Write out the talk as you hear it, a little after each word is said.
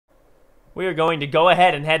we are going to go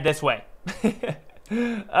ahead and head this way.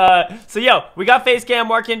 So yo, we got face cam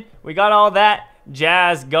working. We got all that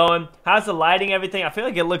jazz going. How's the lighting, everything? I feel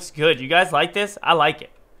like it looks good. You guys like this? I like it.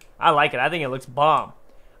 I think it looks bomb.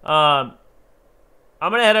 I'm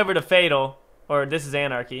gonna head over to Fatal, or this is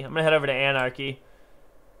Anarchy. I'm gonna head over to Anarchy.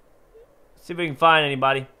 See if we can find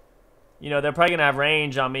anybody. You know, they're probably gonna have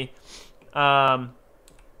range on me. So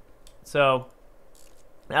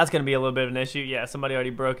that's gonna be a little bit of an issue. Yeah, somebody already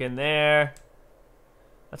broke in there.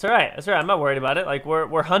 That's all right. That's all right. I'm not worried about it. Like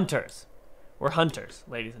we're hunters. We're hunters,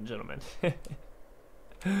 ladies and gentlemen.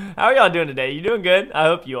 How are y'all doing today? You doing good? I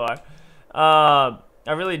hope you are. I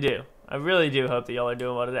really do. I really do hope that y'all are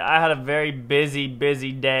doing well today. I had a very busy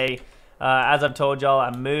day. As I've told y'all,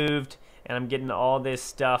 I moved and I'm getting all this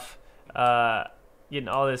stuff, set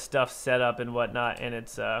up and whatnot, and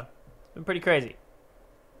it's been pretty crazy.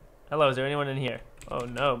 Hello, is there anyone in here? Oh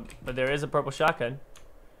no, but there is a purple shotgun,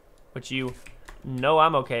 which you know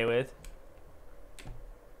I'm okay with.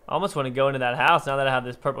 I almost want to go into that house now that I have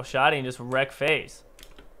this purple shotty and just wreck face.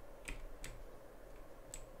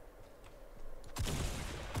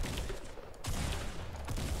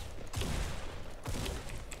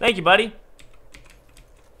 Thank you, buddy.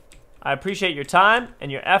 I appreciate your time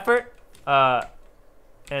and your effort, and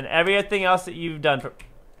everything else that you've done for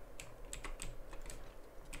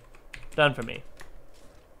me.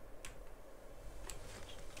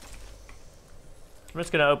 I'm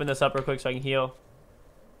just gonna open this up real quick so I can heal.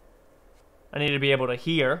 I need to be able to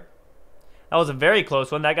hear. That was a very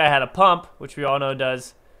close one. That guy had a pump, which we all know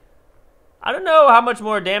does. I don't know how much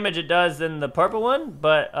more damage it does than the purple one,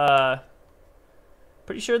 but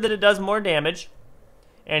pretty sure that it does more damage.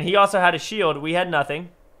 And he also had a shield. We had nothing.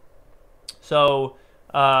 So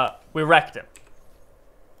we wrecked him.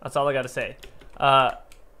 That's all I gotta say.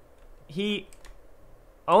 He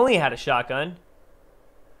only had a shotgun,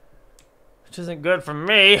 which isn't good for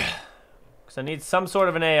me, because I need some sort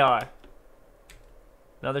of an AR.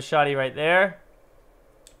 Another shotty right there.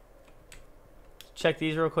 Check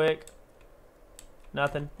these real quick.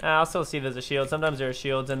 Nothing. I'll still see if there's a shield. Sometimes there are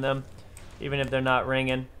shields in them, even if they're not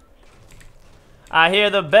ringing. I hear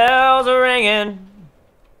the bells are ringing.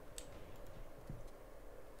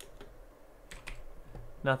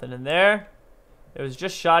 Nothing in there. There was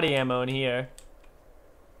just shoddy ammo in here.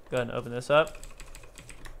 Go ahead and open this up.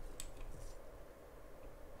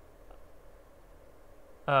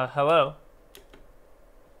 Hello.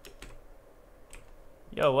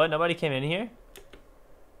 Yo, what? Nobody came in here?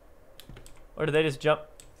 Or did they just jump?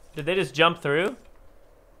 Did they just jump through?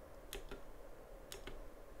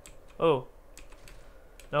 Oh.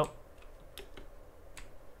 Nope.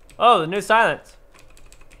 Oh, the new silence.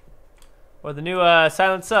 Or the new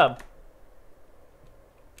silent sub.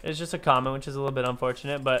 It's just a common, which is a little bit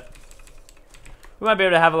unfortunate, but we might be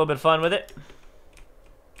able to have a little bit of fun with it.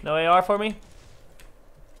 No AR for me?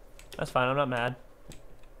 That's fine, I'm not mad.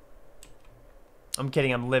 I'm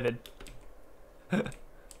kidding, I'm livid.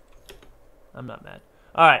 I'm not mad.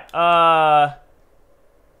 Alright,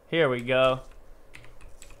 here we go.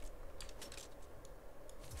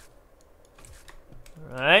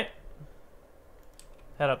 Alright.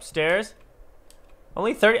 Head upstairs.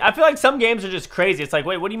 Only 30. I feel like some games are just crazy. It's like,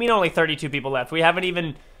 wait, what do you mean only 32 people left? We haven't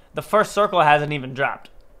even, the first circle hasn't even dropped.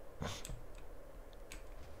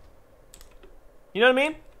 You know what I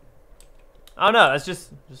mean? I don't know. That's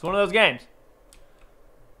just one of those games.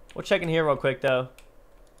 We'll check in here real quick, though.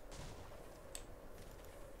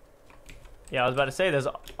 Yeah, I was about to say, there's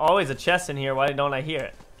always a chest in here. Why don't I hear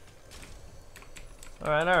it?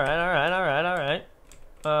 Alright.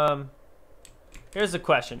 Here's the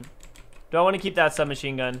question. Do I want to keep that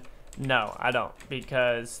submachine gun? No, I don't,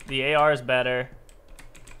 because the AR is better.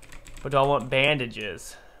 But do I want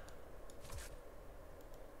bandages?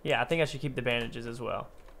 Yeah, I think I should keep the bandages as well.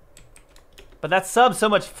 But that sub's so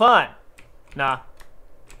much fun. Nah.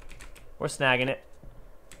 We're snagging it.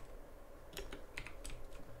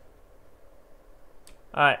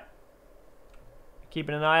 Alright.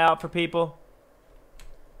 Keeping an eye out for people.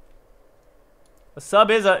 The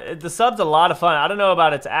sub's a lot of fun. I don't know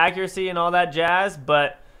about its accuracy and all that jazz,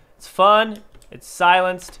 but it's fun. It's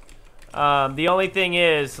silenced. The only thing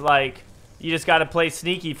is, like, you just gotta play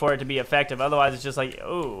sneaky for it to be effective. Otherwise, it's just like,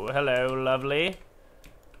 oh, hello, lovely.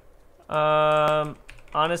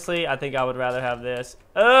 Honestly, I think I would rather have this.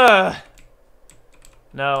 Ugh.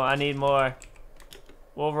 No, I need more.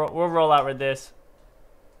 We'll roll out with this.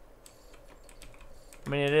 I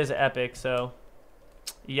mean, it is epic, so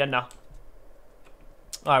yeah, no.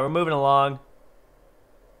 All right, we're moving along.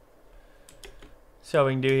 See what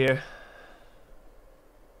we can do here.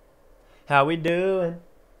 How we doing?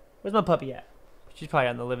 Where's my puppy at? She's probably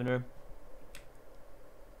out in the living room.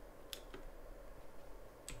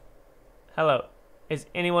 Hello. Is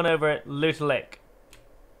anyone over at Loot Lake?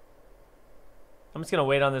 I'm just gonna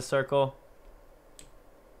wait on this circle.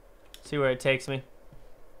 See where it takes me.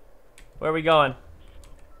 Where are we going?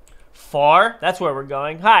 Far? That's where we're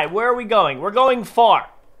going. Hi, where are we going? We're going far.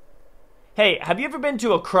 Hey, have you ever been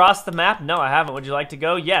to across the map? No, I haven't. Would you like to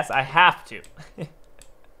go? Yes, I have to.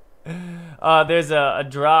 There's a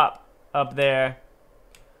drop up there,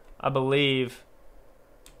 I believe.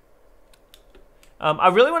 I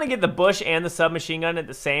really want to get the bush and the submachine gun at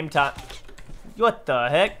the same time. What the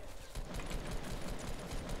heck?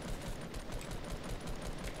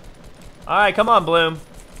 Alright, come on, Bloom.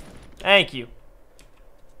 Thank you.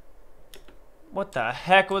 What the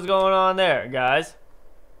heck was going on there, guys?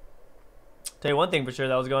 Tell you one thing for sure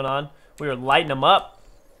that was going on. We were lighting them up.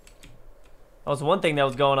 That was one thing that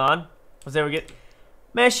was going on. Was they were getting...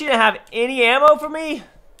 Man, she didn't have any ammo for me?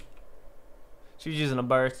 She was using a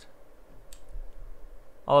burst.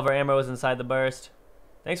 All of our ammo was inside the burst.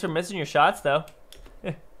 Thanks for missing your shots, though.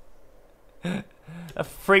 That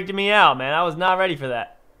freaked me out, man. I was not ready for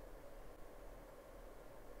that.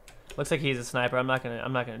 Looks like he's a sniper. I'm not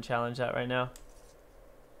gonna challenge that right now.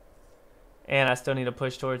 And I still need to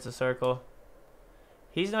push towards the circle.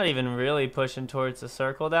 He's not even really pushing towards the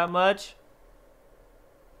circle that much.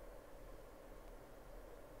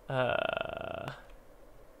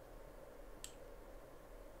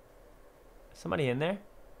 Somebody in there?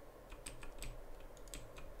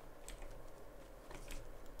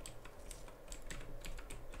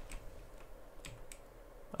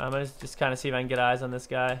 I'm gonna just kind of see if I can get eyes on this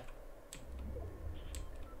guy.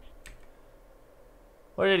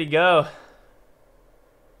 Where did he go?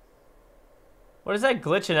 What is that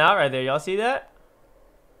glitching out right there? Y'all see that?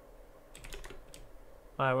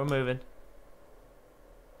 Alright, we're moving.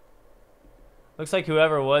 Looks like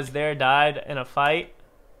whoever was there died in a fight.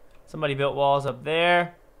 Somebody built walls up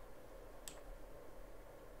there.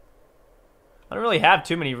 I don't really have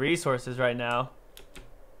too many resources right now.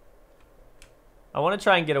 I want to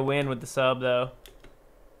try and get a win with the sub, though.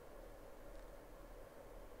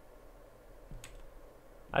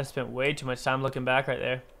 I just spent way too much time looking back right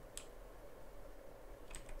there.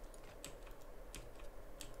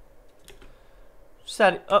 Just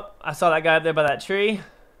had, oh, I saw that guy up there by that tree.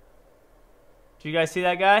 Did you guys see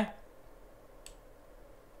that guy?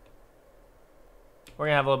 We're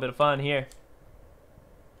gonna have a little bit of fun here.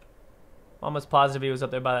 Almost positive he was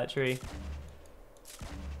up there by that tree.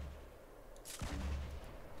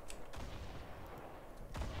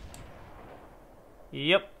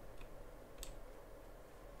 Yep.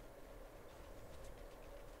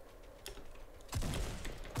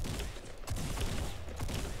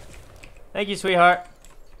 Thank you, sweetheart.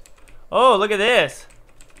 Oh, look at this.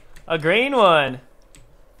 A green one.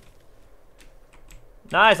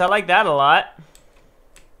 Nice, I like that a lot.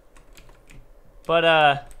 But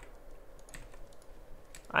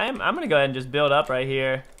I'm gonna go ahead and just build up right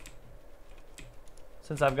here.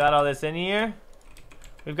 Since I've got all this in here.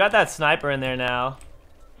 We've got that sniper in there now.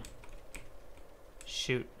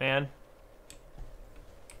 Shoot, man.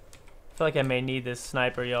 I feel like I may need this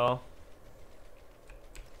sniper, y'all.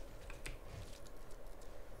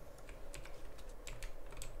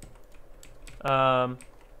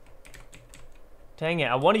 Dang it,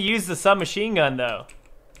 I want to use the submachine gun though.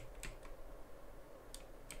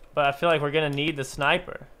 But I feel like we're gonna need the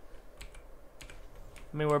sniper.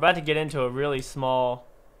 I mean, we're about to get into a really small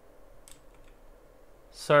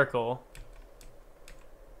circle.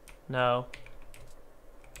 No.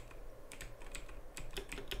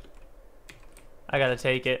 I gotta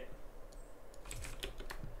take it.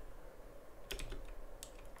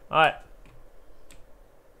 Alright.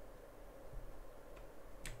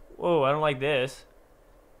 Whoa, I don't like this.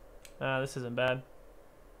 This isn't bad.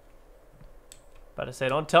 About to say,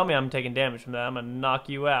 don't tell me I'm taking damage from that. I'm gonna knock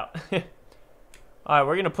you out. Alright,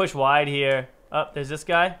 we're gonna push wide here. Oh, there's this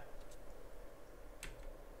guy.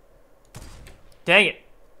 Dang it.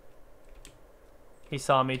 He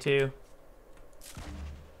saw me too.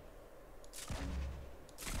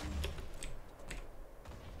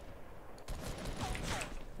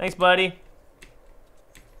 Thanks, buddy.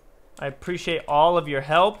 I appreciate all of your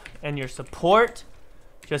help and your support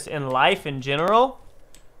just in life in general.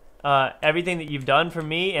 Everything that you've done for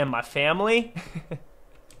me and my family.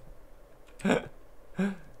 I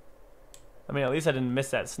mean, at least I didn't miss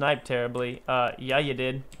that snipe terribly. Yeah, you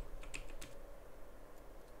did.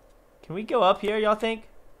 Can we go up here, y'all think?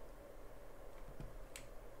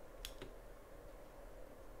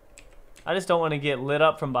 I just don't want to get lit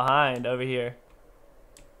up from behind over here.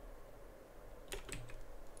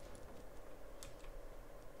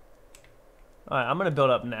 Alright, I'm going to build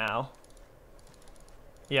up now.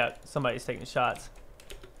 Yeah, somebody's taking shots.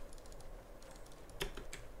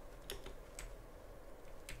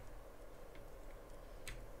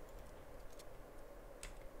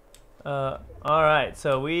 Alright,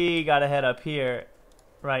 so we gotta head up here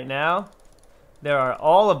right now. There are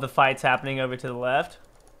all of the fights happening over to the left.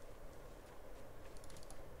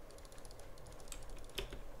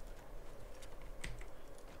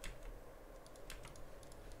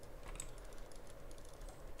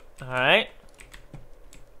 Alright.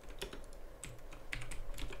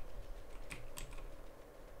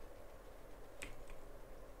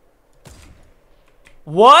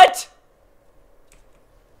 What?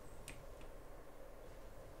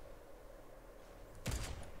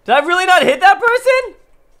 Did I really not hit that person?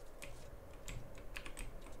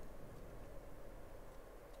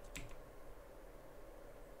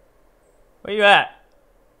 Where you at?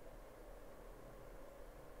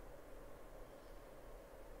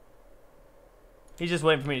 He's just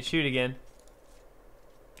waiting for me to shoot again.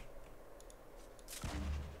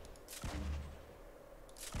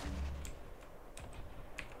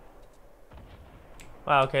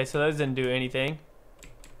 Wow, okay, so those didn't do anything.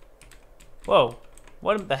 Whoa.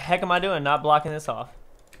 What the heck am I doing not blocking this off?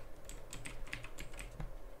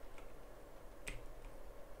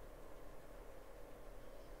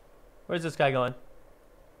 Where's this guy going?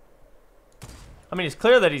 I mean, it's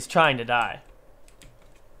clear that he's trying to die.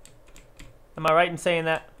 Am I right in saying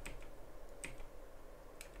that?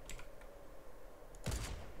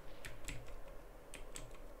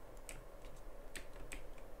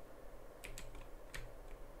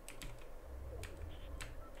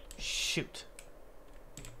 Shoot.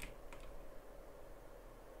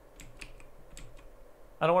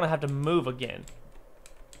 I don't want to have to move again.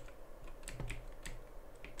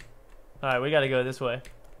 Alright, we gotta go this way.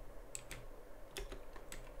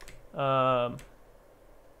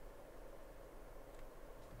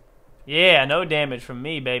 Yeah, no damage from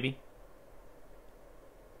me, baby.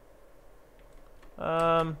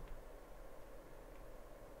 Whoa,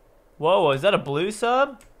 is that a blue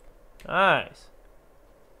sub? Nice.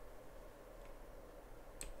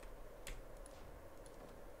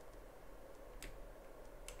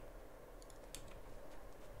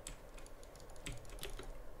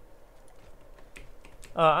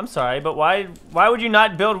 I'm sorry, but why would you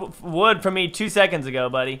not build wood for me 2 seconds ago,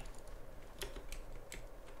 buddy?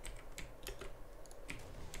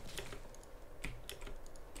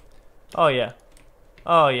 Oh yeah.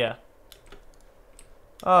 Oh yeah.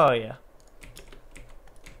 Oh yeah.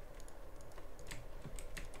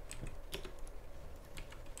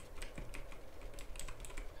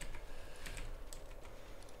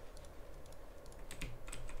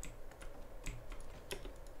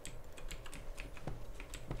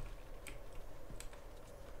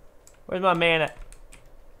 Where's my man at?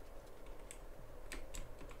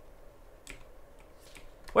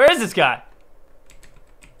 Where is this guy?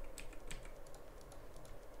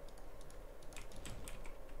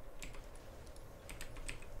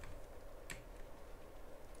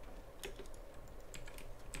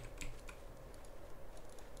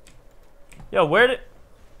 Yo, where did...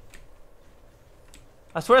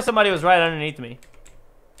 I swear somebody was right underneath me.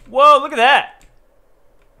 Whoa, look at that!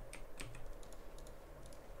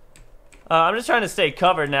 I'm just trying to stay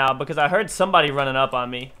covered now because I heard somebody running up on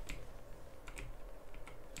me.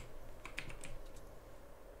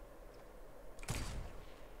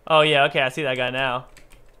 Oh yeah, okay, I see that guy now.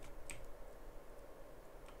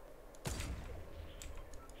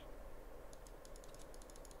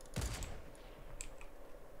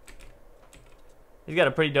 He's got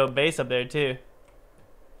a pretty dope base up there too.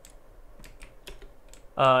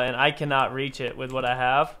 And I cannot reach it with what I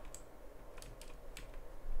have.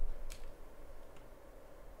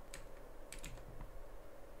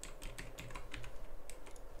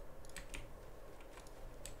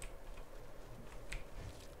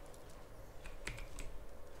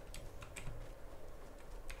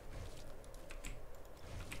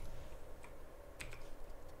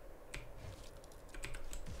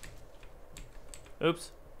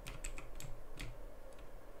 Oops.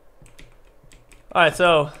 Alright,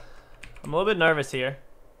 so I'm a little bit nervous here.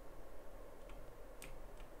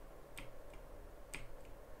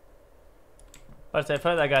 But I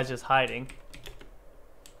feel like that guy's just hiding.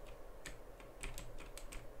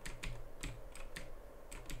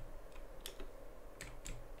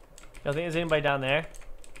 Y'all think there's anybody down there?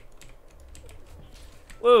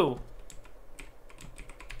 Whoa!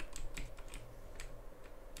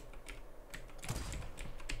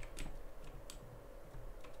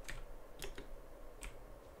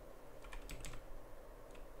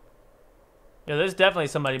 Yeah, there's definitely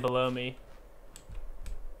somebody below me.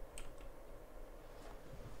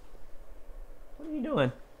 What are you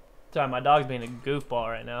doing? Sorry, my dog's being a goofball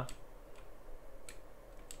right now.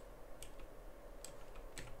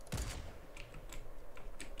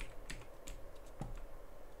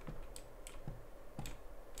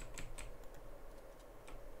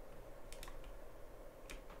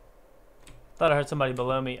 Thought I heard somebody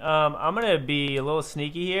below me. I'm gonna be a little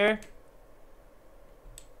sneaky here.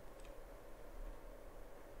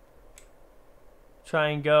 Try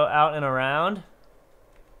and go out and around.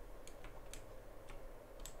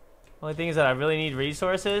 Only thing is that I really need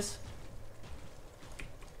resources.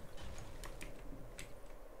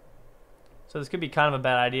 So this could be kind of a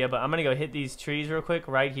bad idea, but I'm gonna go hit these trees real quick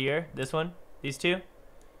right here. This one, these two.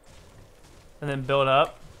 And then build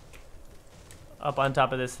up on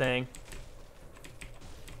top of this thing.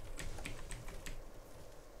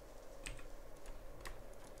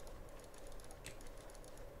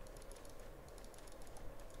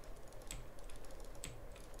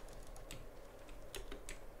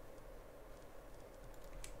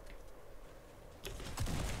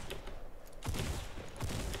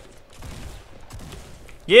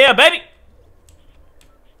 Yeah, baby!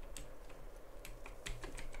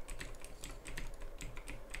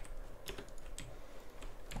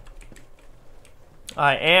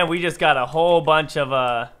 Alright, and we just got a whole bunch of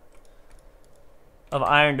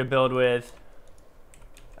iron to build with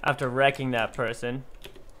after wrecking that person.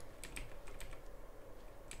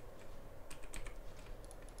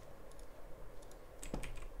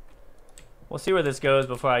 We'll see where this goes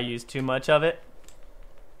before I use too much of it.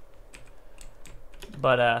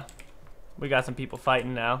 But we got some people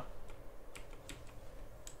fighting now.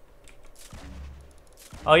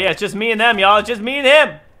 Oh yeah, it's just me and them, y'all. It's just me and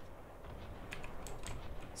him.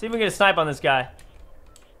 See if we can get a snipe on this guy.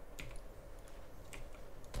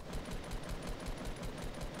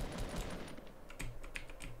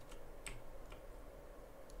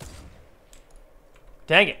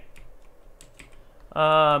 Dang it.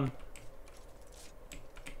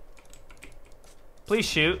 Please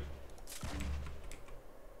shoot.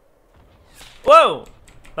 Whoa!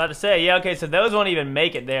 About to say, yeah, okay, so those won't even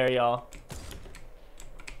make it there, y'all.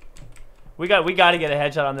 We got to get a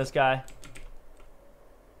headshot on this guy.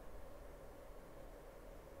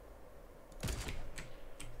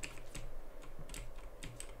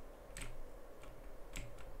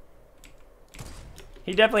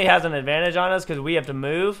 He definitely has an advantage on us because we have to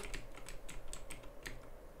move.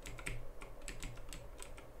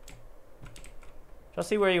 Y'all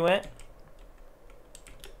see where he went?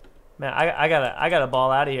 Man, I gotta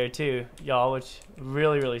ball out of here too, y'all, which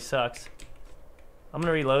really sucks. I'm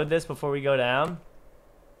gonna reload this before we go down.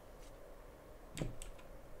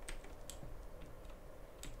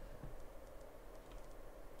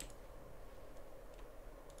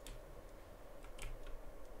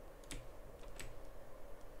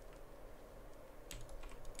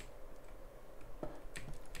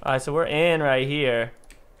 Alright, so we're in right here.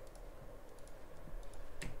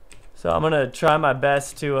 So I'm gonna try my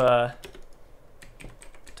best to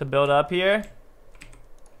build up here,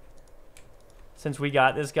 since we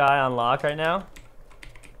got this guy on lock right now.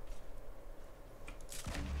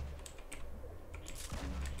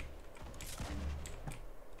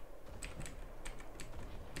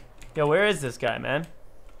 Yo, where is this guy, man?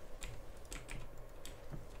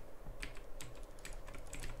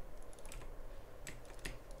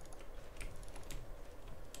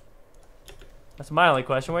 That's my only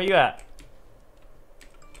question. Where you at?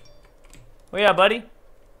 Where you at, buddy?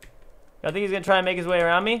 Y'all think he's gonna try and make his way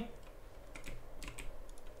around me?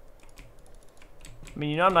 I mean,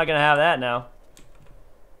 you know I'm not gonna have that now.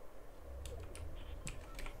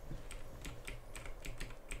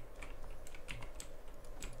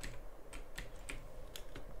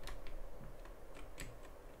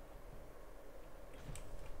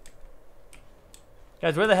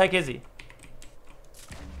 Guys, where the heck is he?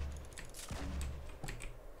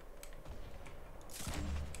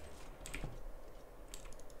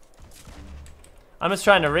 I'm just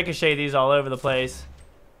trying to ricochet these all over the place.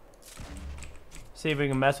 See if we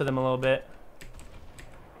can mess with him a little bit.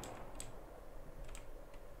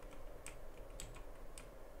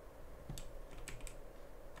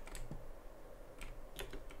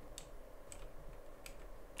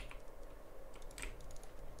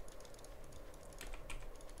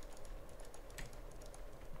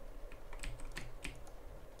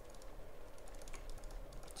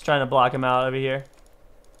 Just trying to block him out over here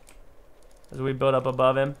as we build up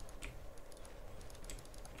above him.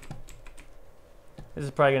 This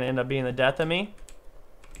is probably going to end up being the death of me.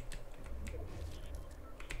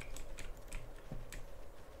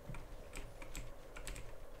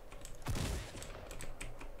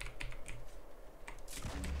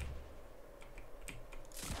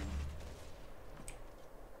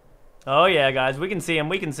 Oh yeah, guys, we can see him.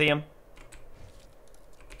 We can see him.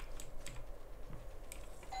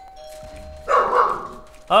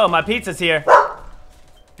 Oh, my pizza's here.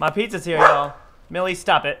 My pizza's here, y'all. Millie,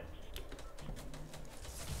 stop it.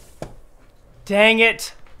 Dang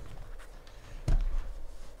it.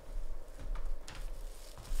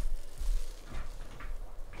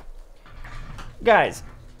 Guys,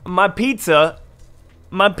 my pizza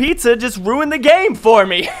just ruined the game for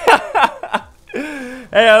me.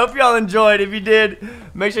 Hey, I hope y'all enjoyed. If you did,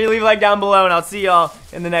 make sure you leave a like down below, and I'll see y'all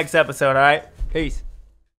in the next episode, alright? Peace.